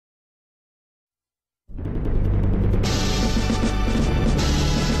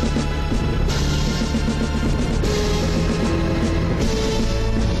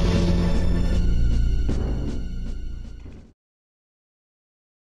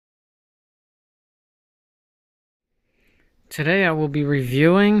Today I will be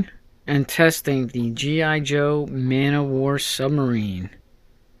reviewing and testing the G.I.Joe Man-O-War Submarine.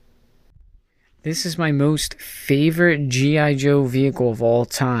 This is my most favorite G.I. Joe vehicle of all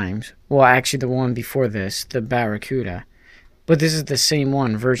times. Well, actually the one before this, the Barracuda. But this is the same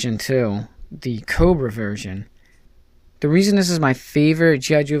one, version 2, the Cobra version. The reason this is my favorite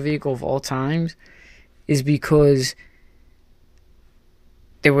G.I. Joe vehicle of all times is because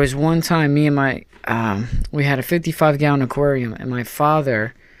there was one time me and my we had a 55-gallon aquarium, and my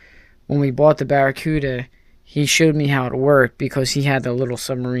father, when we bought the Barracuda, he showed me how it worked because he had the little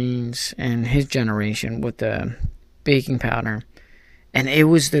submarines in his generation with the baking powder, and it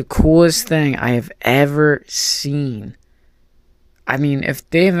was the coolest thing I have ever seen. I mean, if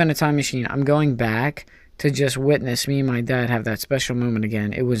they invent a time machine, I'm going back to just witness me and my dad have that special moment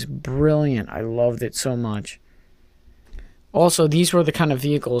again. It was brilliant. I loved it so much. Also, these were the kind of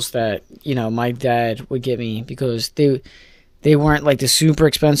vehicles that, you know, my dad would get me because they weren't like the super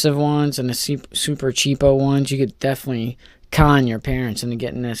expensive ones and the super cheapo ones. You could definitely con your parents into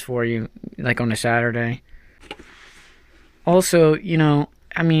getting this for you, like on a Saturday. Also, you know,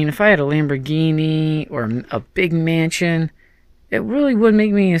 I mean, if I had a Lamborghini or a big mansion, it really would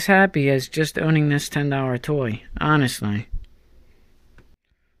make me as happy as just owning this $10 toy, honestly.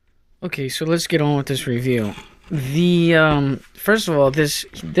 Okay, so let's get on with this review. First of all, this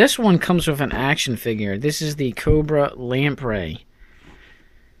one comes with an action figure. This is the Cobra Lamprey,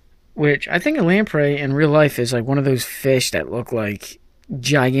 which I think a lamprey in real life is like one of those fish that look like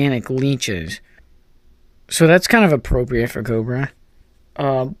gigantic leeches. So that's kind of appropriate for Cobra.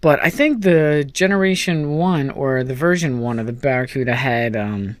 But I think the Generation 1 or the version 1 of the Barracuda had,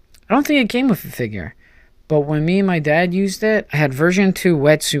 I don't think it came with a figure. But when me and my dad used it, I had version 2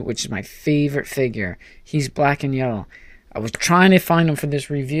 Wetsuit, which is my favorite figure. He's black and yellow. I was trying to find him for this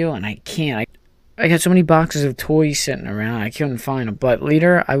review, and I can't. I got so many boxes of toys sitting around, I couldn't find him. But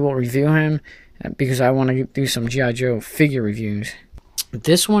later, I will review him because I want to do some G.I. Joe figure reviews.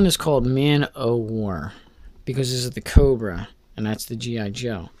 This one is called Man-O-War because this is the Cobra, and that's the G.I.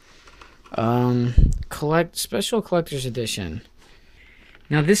 Joe. Special Collector's Edition.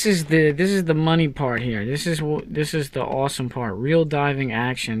 Now this is the money part here. This is the awesome part. Real diving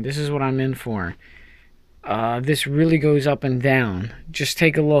action. This is what I'm in for. This really goes up and down. Just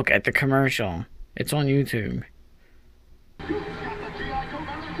take a look at the commercial. It's on YouTube.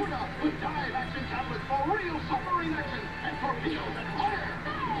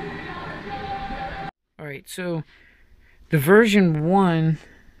 Alright, so the version 1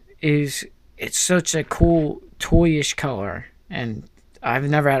 it's such a cool toyish color, and I've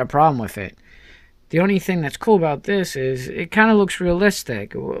never had a problem with it. The only thing that's cool about this is it kind of looks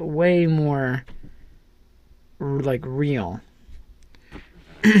realistic, way more like real.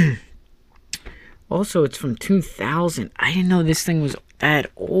 Also, it's from 2000. I didn't know this thing was that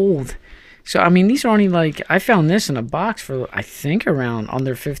old. So, I mean, these are only like, I found this in a box for, I think, around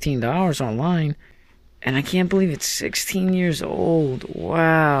under $15 online. And I can't believe it's 16 years old.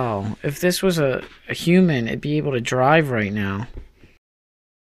 Wow. If this was a human, it'd be able to drive right now.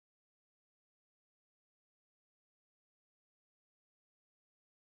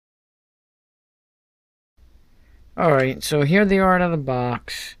 Alright, so here they are out of the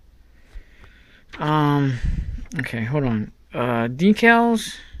box. Okay, hold on.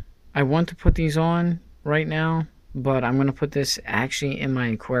 Decals, I want to put these on right now, but I'm going to put this actually in my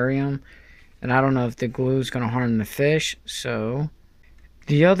aquarium, and I don't know if the glue is going to harm the fish, so.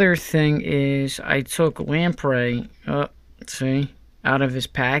 The other thing is I took Lamprey, see, out of his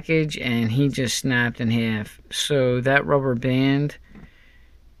package, and he just snapped in half. So that rubber band,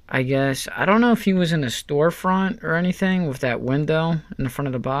 I guess, I don't know if he was in a storefront or anything with that window in the front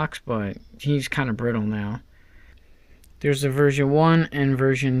of the box, but he's kind of brittle now. There's the version 1 and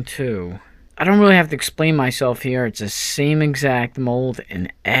version 2. I don't really have to explain myself here. It's the same exact mold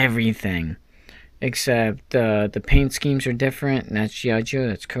and everything, except the paint schemes are different, and that's G.I. Joe,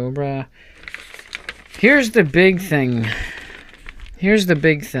 that's Cobra. Here's the big thing. Here's the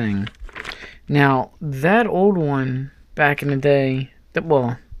big thing. Now, that old one back in the day,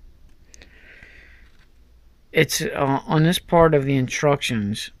 it's on this part of the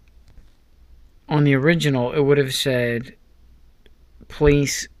instructions. On the original, it would have said,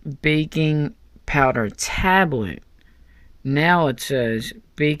 place baking powder tablet. Now it says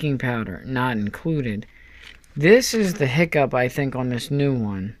baking powder not included. This is the hiccup, I think, on this new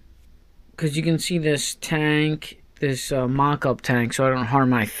one. Because you can see this tank, this mock-up tank, so I don't harm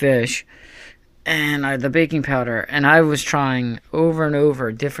my fish. And the baking powder. And I was trying over and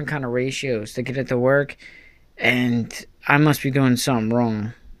over different kind of ratios to get it to work. And I must be doing something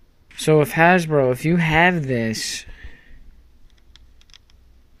wrong. So if Hasbro, if you have this,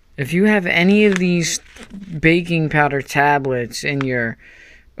 If you have any of these baking powder tablets in your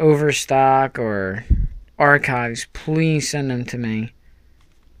overstock or archives, please send them to me.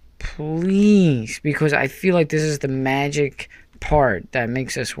 Please, because I feel like this is the magic part that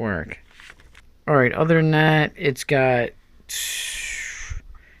makes this work. Alright, other than that, it's got...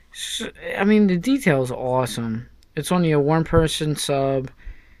 I mean, the detail is awesome. It's only a one-person sub.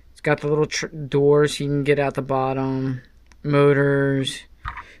 It's got the little doors you can get out the bottom. Motors.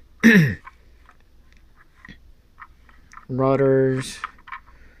 Rudders.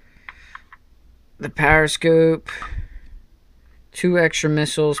 The periscope. 2 extra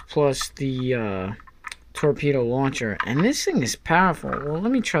missiles plus the torpedo launcher. And this thing is powerful. Well,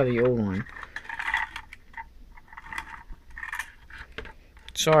 let me try the old one.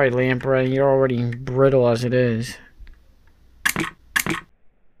 Sorry, Lamprey, you're already brittle as it is.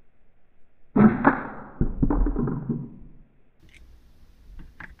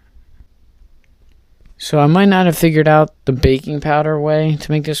 So I might not have figured out the baking powder way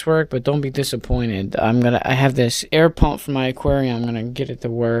to make this work, but don't be disappointed. I have this air pump from my aquarium. I'm gonna get it to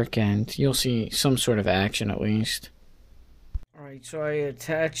work, and you'll see some sort of action at least. Alright, so I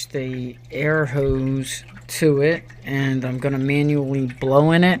attached the air hose to it, and I'm gonna manually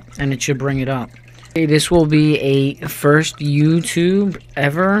blow in it, and it should bring it up. Okay, this will be a first YouTube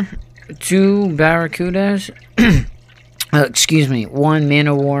ever. 2 Barracudas. Excuse me, 1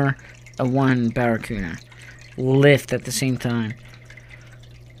 Man-O-War. 1 Barracuda lift at the same time.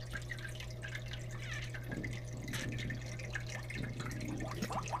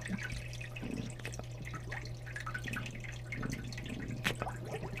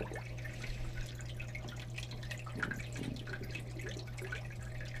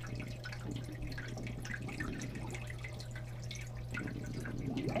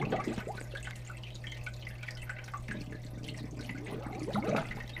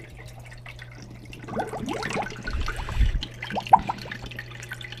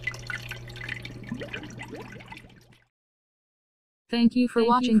 Thank you for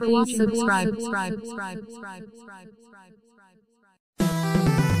watching. Please subscribe.